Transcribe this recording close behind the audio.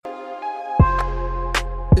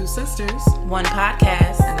Two sisters, one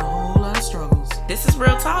podcast, and a whole lot of struggles. This is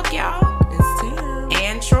Real Talk, y'all. It's Tam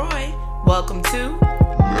and Troy. Welcome to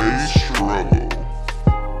They Struggle.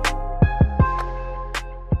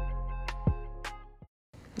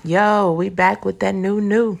 Yo, we back with that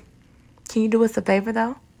new. Can you do us a favor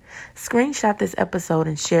though? Screenshot this episode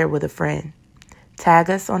and share it with a friend. Tag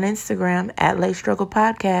us on Instagram at Late Struggle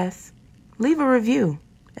Podcast. Leave a review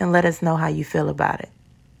and let us know how you feel about it.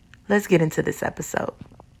 Let's get into this episode.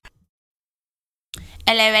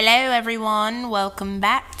 Hello, everyone. Welcome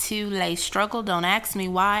back to Late Struggle. Don't ask me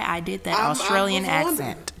why I did that Australian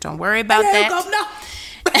accent. Don't worry about that.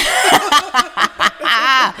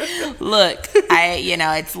 Look,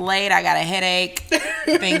 it's late. I got a headache.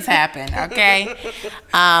 Things happen, okay?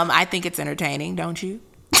 I think it's entertaining, don't you?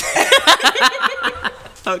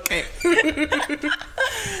 Okay.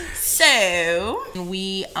 So,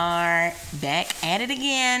 we are back at it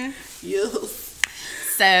again. Yes.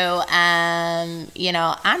 So,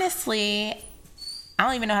 honestly, I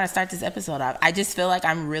don't even know how to start this episode off. I just feel like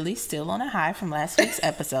I'm really still on a high from last week's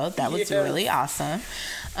episode. That was really awesome.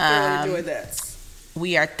 I enjoyed that.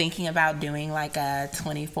 We are thinking about doing like a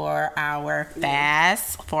 24-hour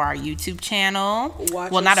fast for our YouTube channel.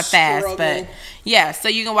 Well, not a fast, but yeah, so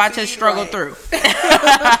you can watch us struggle through.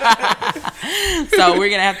 So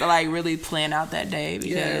we're gonna have to like really plan out that day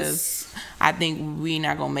because I think we're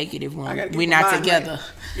not gonna make it if we're not together.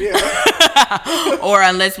 Yeah. Or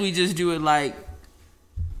unless we just do it like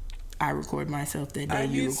I record myself that day,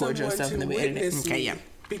 you record yourself, and then we edit it. Okay, yeah.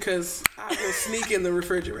 Because I will sneak in the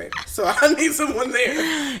refrigerator. So I need someone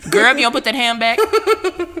there. Girl, you don't put that ham back.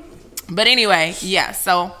 But anyway, yeah.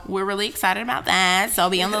 So we're really excited about that. So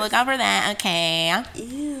be on the lookout for that, okay?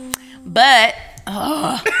 Ew. But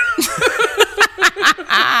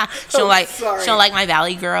she don't like my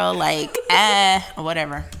Valley girl, like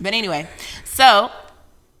whatever. But anyway, so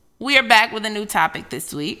we are back with a new topic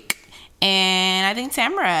this week. And I think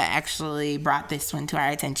Tamarah actually brought this one to our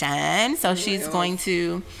attention. So she's going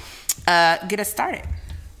to get us started.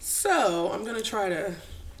 So I'm going to try to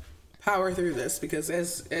power through this because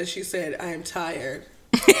as she said, I am tired.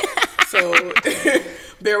 So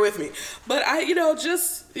bear with me. But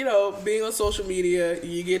being on social media,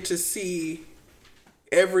 you get to see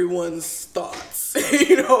everyone's thoughts,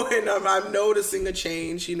 and I'm noticing a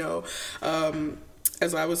change,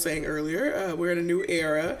 as I was saying earlier, we're in a new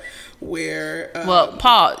era where... well,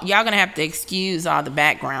 Paul, y'all going to have to excuse all the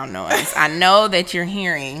background noise. I know that you're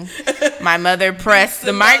hearing my mother press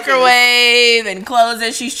the microwave and close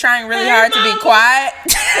it. She's trying really hard to be quiet.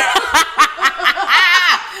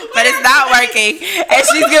 But it's not working. And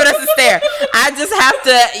she's giving us a stare. I just have to,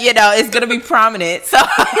 it's going to be prominent. So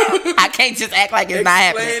I can't just act like it's not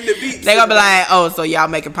happening. They're going to be like, oh, so y'all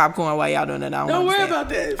making popcorn while y'all doing it. Don't worry about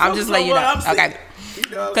that. I'm just letting you know. Okay.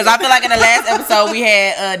 Because I feel like in the last episode we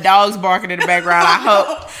had dogs barking in the background. I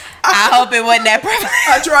hope it wasn't that perfect.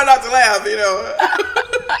 I try not to laugh,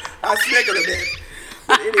 I snicker a bit.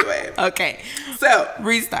 But anyway. Okay. So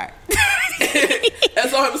restart.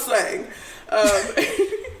 That's all I'm saying.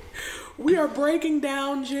 We are breaking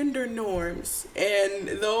down gender norms, and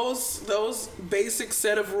those basic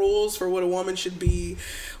set of rules for what a woman should be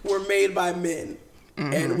were made by men.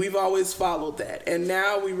 Mm-hmm. And we've always followed that. And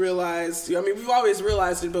now we realized, we've always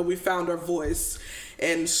realized it, but we found our voice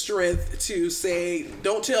and strength to say,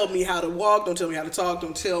 don't tell me how to walk, don't tell me how to talk,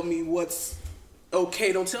 don't tell me what's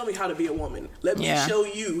okay, don't tell me how to be a woman. Let me show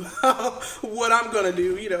you what I'm going to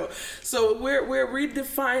do, So we're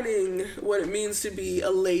redefining what it means to be a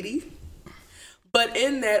lady. But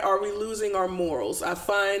in that, are we losing our morals? I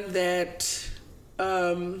find that...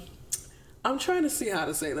 I'm trying to see how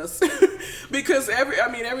to say this because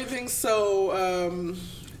everything's so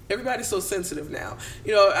everybody's so sensitive now.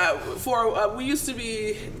 We used to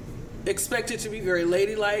be expected to be very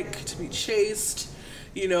ladylike, to be chaste,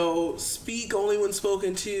 speak only when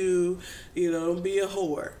spoken to, don't be a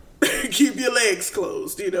whore. Keep your legs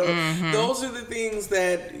closed, Mm-hmm. Those are the things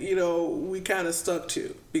that, we kind of stuck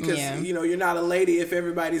to because, you're not a lady if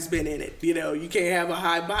everybody's been in it. You can't have a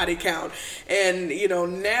high body count. And,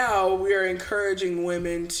 now we're encouraging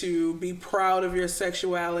women to be proud of your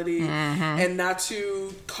sexuality and not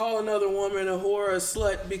to call another woman a whore or a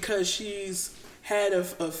slut because she's had a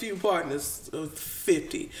few partners of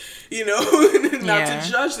 50, not to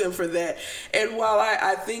judge them for that. And while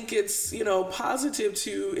I think it's, positive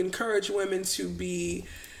to encourage women to be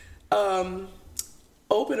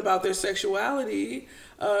open about their sexuality.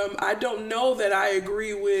 I don't know that I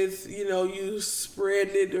agree with, you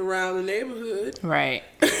spreading it around the neighborhood. Right.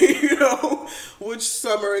 Which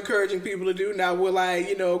some are encouraging people to do. Now, will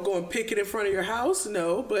I, go and pick it in front of your house?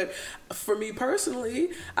 No. But for me personally,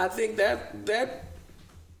 I think that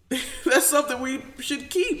that's something we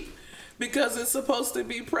should keep because it's supposed to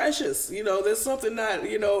be precious. There's something not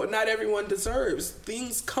everyone deserves.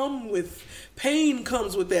 Things come with pain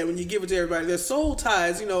comes with that when you give it to everybody. There's soul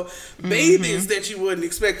ties, babies that you wouldn't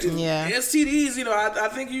expect. STDs, I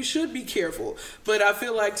think you should be careful. But I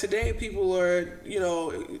feel like today people are,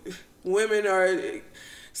 women are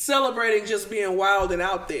celebrating just being wild and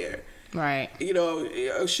out there. Right.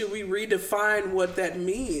 Should we redefine what that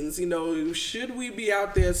means? Should we be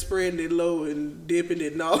out there spreading it low and dipping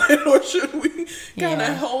it and all that? Or should we kind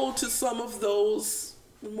of hold to some of those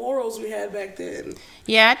morals we had back then?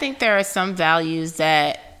 Yeah, I think there are some values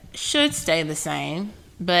that should stay the same.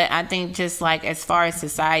 But I think just like as far as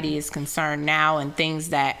society is concerned now and things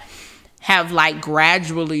that have like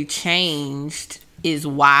gradually changed is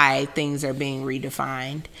why things are being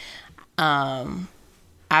redefined.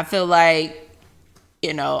 I feel like,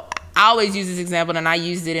 I always use this example, and I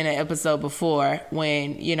used it in an episode before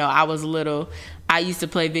when, I was little. I used to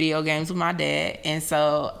play video games with my dad. And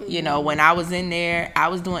so, when I was in there, I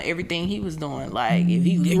was doing everything he was doing. Like, if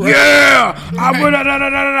he and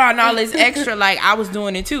all this extra, like, I was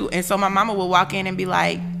doing it too. And so my mama would walk in and be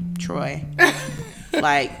like, Troy,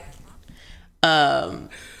 like,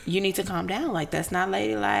 you need to calm down. Like, that's not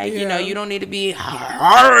ladylike. You don't need to be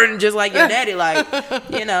just like your daddy. Like,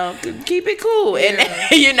 keep it cool. And,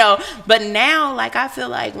 but now, like, I feel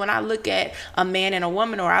like when I look at a man and a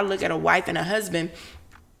woman, or I look at a wife and a husband,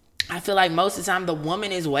 I feel like most of the time the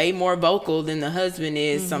woman is way more vocal than the husband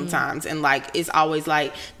is sometimes. And, like, it's always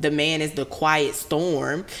like the man is the quiet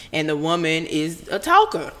storm and the woman is a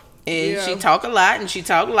talker. And she talk a lot and she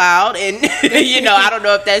talk loud. And, I don't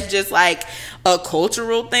know if that's just like a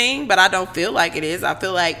cultural thing, but I don't feel like it is. I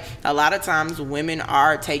feel like a lot of times women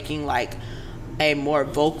are taking like a more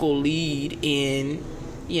vocal lead in,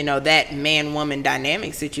 that man-woman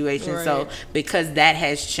dynamic situation. Right. So because that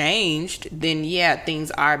has changed, then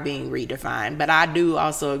things are being redefined. But I do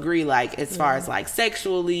also agree, like, as far as like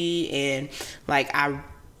sexually and like I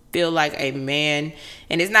feel like a man,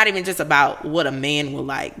 and it's not even just about what a man will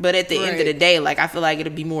like, but at the end of the day, like, I feel like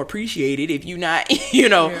it'll be more appreciated if you're not,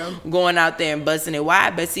 going out there and busting it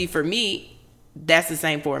wide. But see, for me, that's the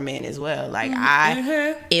same for a man as well. Like,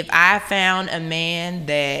 if I found a man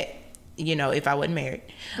that, if I wasn't married,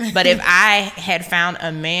 but if I had found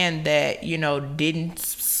a man that,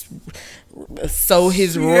 didn't sow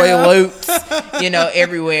his royal oats,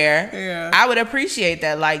 everywhere, I would appreciate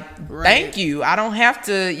that. Like, thank you. I don't have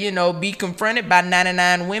to, be confronted by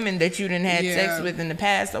 99 women that you didn't have sex with in the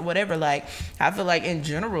past or whatever. Like, I feel like in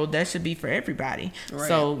general, that should be for everybody. Right.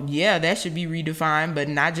 So, that should be redefined, but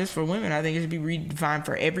not just for women. I think it should be redefined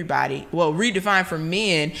for everybody. Well, redefined for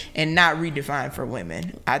men and not redefined for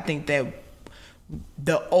women. I think that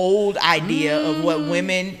the old idea of what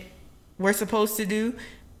women were supposed to do,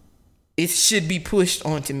 it should be pushed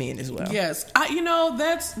onto men as well. Yes.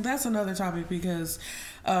 That's another topic because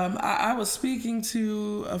I was speaking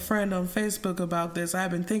to a friend on Facebook about this.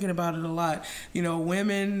 I've been thinking about it a lot.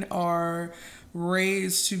 Women are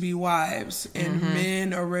raised to be wives and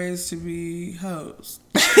men are raised to be hoes.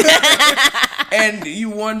 And you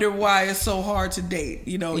wonder why it's so hard to date.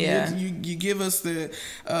 You give us the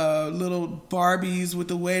little Barbies with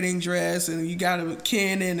the wedding dress, and you got a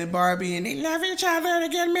Ken and a Barbie, and they love each other, they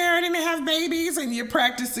get married, and they have babies, and you're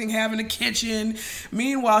practicing having a kitchen.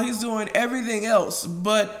 Meanwhile, he's doing everything else,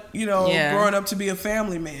 but growing up to be a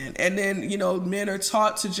family man. And then men are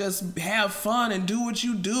taught to just have fun and do what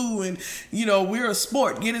you do, and we're a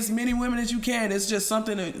sport. Get as many women as you can. It's just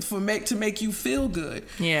something to make you feel good.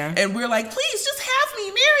 Yeah. And we're like, please just have me,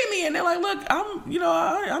 marry me. And they're like, look,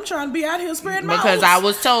 I'm trying to be out here spreading my because oats. I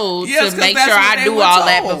was told to make sure I do all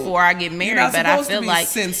that before I get married. But I feel like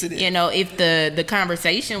sensitive. If the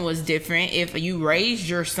conversation was different, if you raised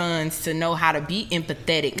your sons to know how to be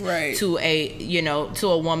empathetic to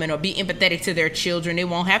a woman or be empathetic to their children, it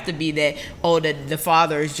won't have to be that the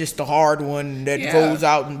father is just the hard one that goes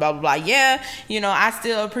out and blah blah blah. I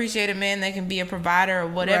still appreciate a man that can be a provider or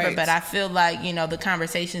whatever, but I feel like the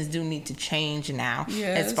conversations do need to change now.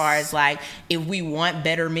 As far as like, if we want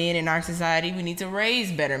better men in our society, we need to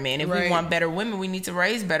raise better men. If we want better women, we need to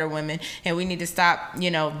raise better women, and we need to stop.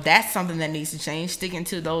 That's something that needs to change. Sticking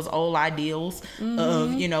to those old ideals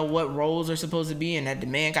of what roles are supposed to be, and that the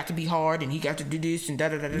man got to be hard and he got to do this and da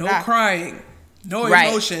da da da. No crying, no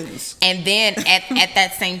emotions. And then at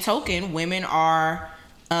that same token, women are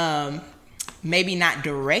maybe not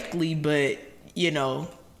directly, but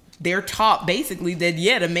they're taught basically that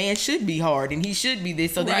the man should be hard and he should be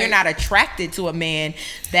this, so that you're not attracted to a man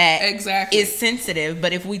that is sensitive.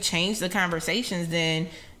 But if we change the conversations, then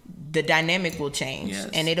the dynamic will change,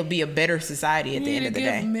 and it'll be a better society at the end of the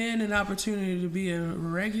day. Give men an opportunity to be a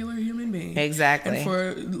regular human being. Exactly. And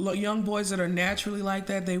for young boys that are naturally like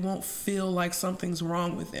that, they won't feel like something's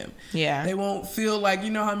wrong with them. Yeah. They won't feel like,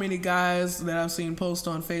 how many guys that I've seen post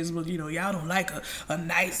on Facebook, y'all don't like a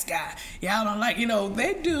nice guy. Y'all don't like,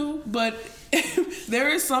 they do, but there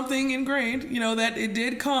is something ingrained, that it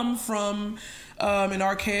did come from an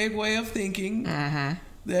archaic way of thinking. Mm-hmm.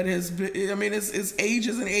 That has been, it's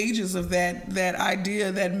ages and ages of that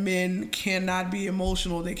idea that men cannot be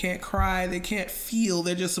emotional, they can't cry, they can't feel,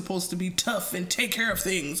 they're just supposed to be tough and take care of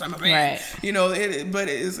things. I'm a man, right. But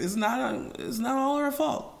it's not all our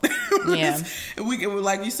fault. Yeah, we,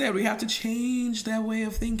 like you said, we have to change that way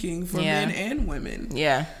of thinking for men and women.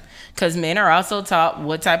 Yeah. Because men are also taught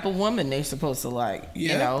what type of woman they're supposed to like.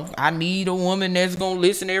 Yeah. I need a woman that's going to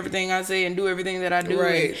listen to everything I say and do everything that I do.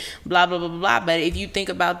 Right. And blah, blah, blah, blah, blah. But if you think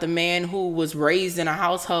about the man who was raised in a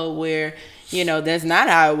household where, that's not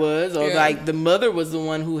how it was, or like the mother was the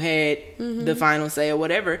one who had the final say or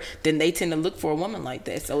whatever, then they tend to look for a woman like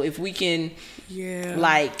that. So if we can,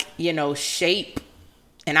 shape,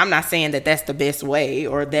 and I'm not saying that that's the best way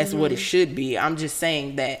or that's what it should be. I'm just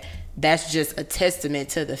saying that that's just a testament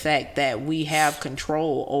to the fact that we have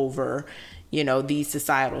control over, these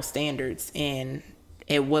societal standards. And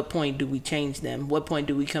at what point do we change them? What point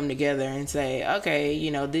do we come together and say, okay,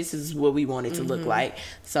 this is what we want it to look like,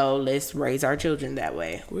 so let's raise our children that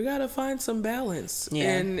way. We got to find some balance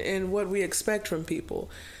in what we expect from people,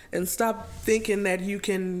 and stop thinking that you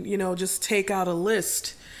can, just take out a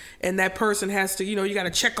list and that person has to, you got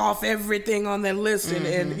to check off everything on that list. And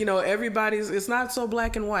everybody's, it's not so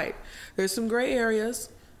black and white. There's some gray areas.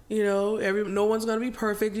 No one's going to be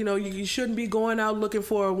perfect. You shouldn't be going out looking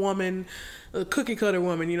for a woman, a cookie cutter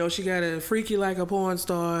woman. She got to freak you like a porn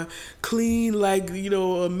star, clean like,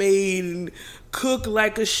 a maid, and cook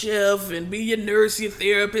like a chef, and be your nurse, your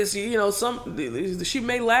therapist. She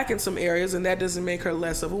may lack in some areas, and that doesn't make her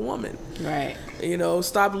less of a woman. Right.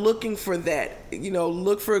 Stop looking for that.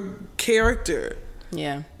 Look for character.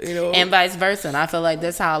 Yeah. And vice versa. And I feel like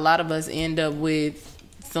that's how a lot of us end up with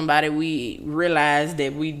somebody we realize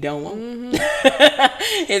that we don't want.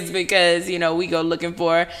 It's because, we go looking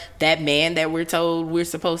for that man that we're told we're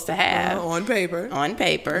supposed to have. On paper.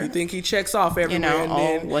 You think he checks off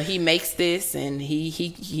everywhere. Well, he makes this, and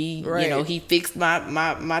he right. He fixed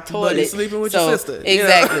my toilet. But he's sleeping with your sister.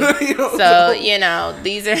 Exactly. So,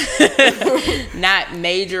 these are not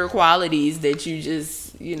major qualities that you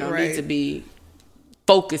just, right. need to be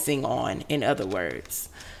focusing on, in other words.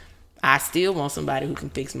 I still want somebody who can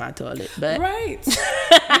fix my toilet, but right.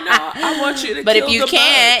 I want you to. But if you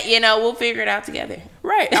can't, we'll figure it out together.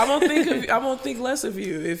 Right. I won't think less of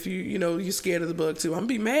you if you're scared of the bug too. I'm gonna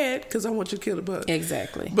be mad because I want you to kill the bug.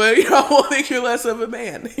 Exactly. But I won't think you're less of a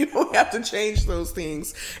man. You don't have to change those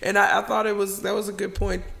things. And I thought that was a good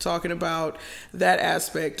point, talking about that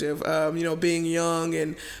aspect of being young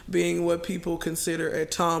and being what people consider a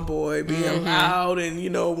tomboy, being loud and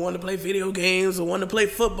wanting to play video games or wanting to play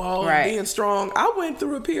football, right. and being strong. I went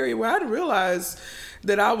through a period where I didn't realize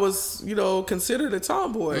that I was, considered a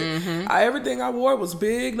tomboy. Everything I wore was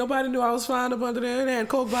big. Nobody knew I was flying up under there and had a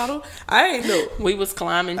Coke bottle. I ain't know. We was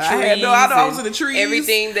climbing trees. I know I was in the trees.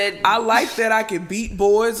 Everything that I liked, that I could beat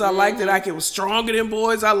boys. I liked that I was stronger than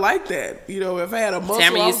boys. I liked that. If I had a muscle,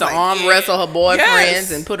 Tamara used to arm wrestle her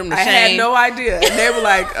boyfriends and put them to shame. I had no idea, and they were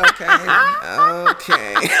like, okay.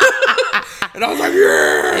 And I was like,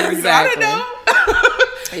 yeah. Exactly. I didn't know.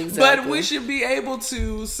 Exactly. But we should be able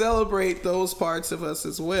to celebrate those parts of us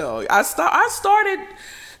as well. I started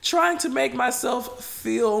trying to make myself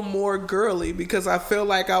feel more girly, because I felt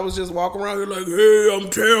like I was just walking around here like, hey, I'm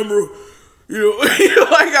Tamara.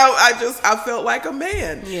 I felt like a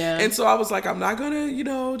man. Yeah. And so I was like, I'm not gonna,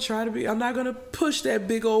 I'm not gonna push that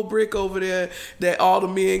big old brick over there that all the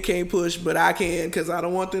men can't push, but I can, because I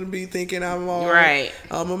don't want them to be thinking I'm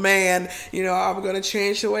a man. I'm gonna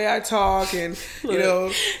change the way I talk, and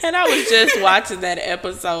And I was just watching that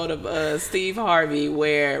episode of Steve Harvey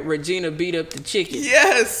where Regina beat up the chicken.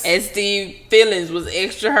 Yes. And Steve feelings was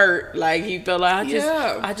extra hurt, like he felt like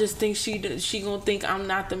I just think she gonna think I'm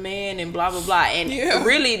not the man, and blah blah blah. And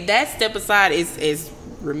really, that step aside is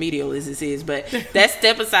remedial as this is, but that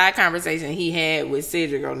step aside conversation he had with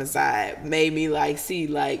Cedric on the side made me see,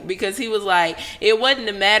 because he was like, it wasn't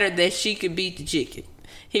the matter that she could beat the chicken.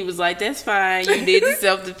 He was like, that's fine. You did the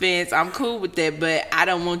self-defense. I'm cool with that, but I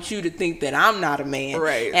don't want you to think that I'm not a man.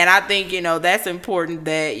 Right. And I think, that's important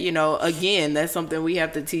that, again, that's something we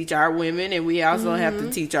have to teach our women, and we also have to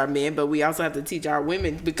teach our men, but we also have to teach our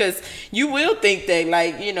women, because you will think that,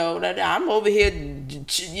 like, that I'm over here,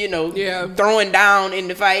 throwing down in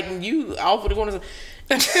the fight, and you off of the corner.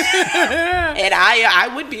 And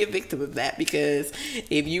I would be a victim of that, because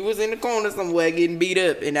if you was in the corner somewhere getting beat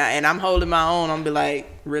up and I'm holding my own, I'm be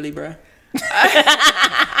like, really, bruh?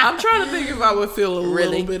 I'm trying to think if I would feel a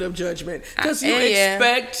little bit of judgment, because you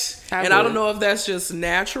expect, and I don't know if that's just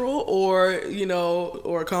natural or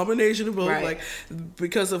or a combination of both, like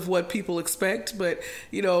because of what people expect. But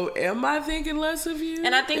am I thinking less of you?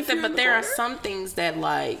 And I think that, but there are some things that,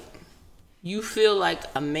 like, you feel like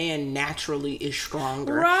a man naturally is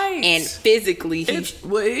stronger, right? And physically, it's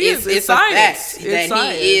a fact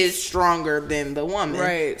that he is stronger than the woman,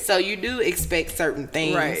 right? So you do expect certain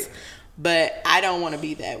things, right? But I don't want to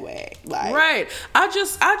be that way, like, right? I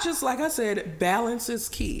just like I said, balance is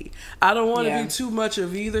key. I don't want to be too much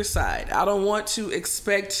of either side. I don't want to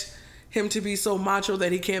expect him to be so macho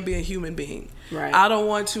that he can't be a human being. Right. I don't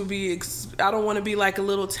want to be like a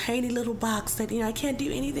little tiny little box that I can't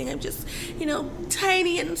do anything. I'm just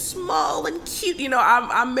tiny and small and cute.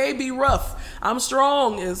 I may be rough. I'm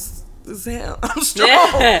strong as hell. I'm strong.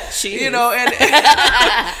 Yeah,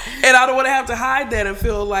 and I don't want to have to hide that and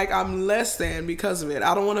feel like I'm less than because of it.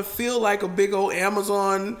 I don't want to feel like a big old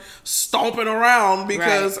Amazon stomping around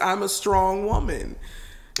because I'm a strong woman.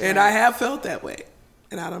 And I have felt that way.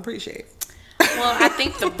 And I don't appreciate it. Well, I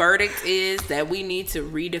think the verdict is that we need to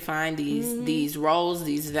redefine these roles,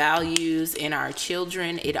 these values in our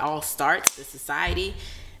children. It all starts, the society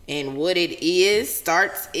and what it is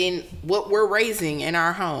starts in what we're raising in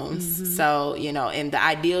our homes. Mm-hmm. So, and the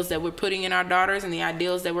ideals that we're putting in our daughters and the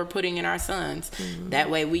ideals that we're putting in our sons. Mm-hmm. That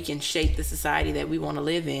way we can shape the society that we want to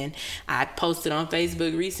live in. I posted on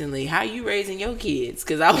Facebook recently, how you raising your kids?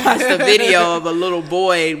 Because I watched a video of a little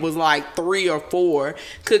boy, was like 3 or 4,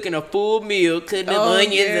 cooking a full meal, cutting up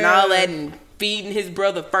onions and all that, and feeding his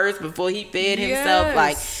brother first before he fed himself.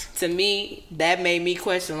 Like, to me, that made me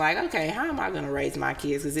question, like, okay, how am I going to raise my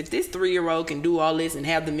kids? Because if this 3-year-old can do all this and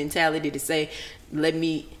have the mentality to say, let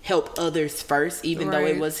me help others first, even though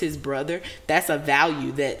it was his brother, that's a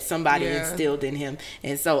value that somebody instilled in him.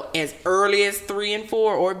 And so as early as 3 and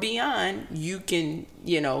 4 or beyond, you can,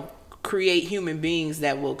 create human beings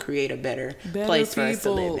that will create a better place for us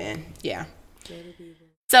to live in. Yeah.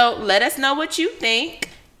 So let us know what you think.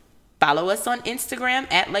 Follow us on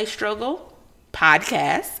Instagram at Lay Struggle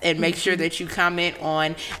Podcast, and make sure that you comment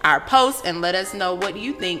on our posts and let us know what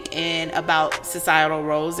you think about societal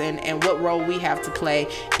roles and what role we have to play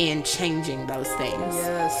in changing those things.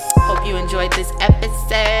 Yes. Hope you enjoyed this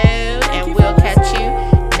episode, and we'll catch you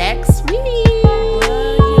next week.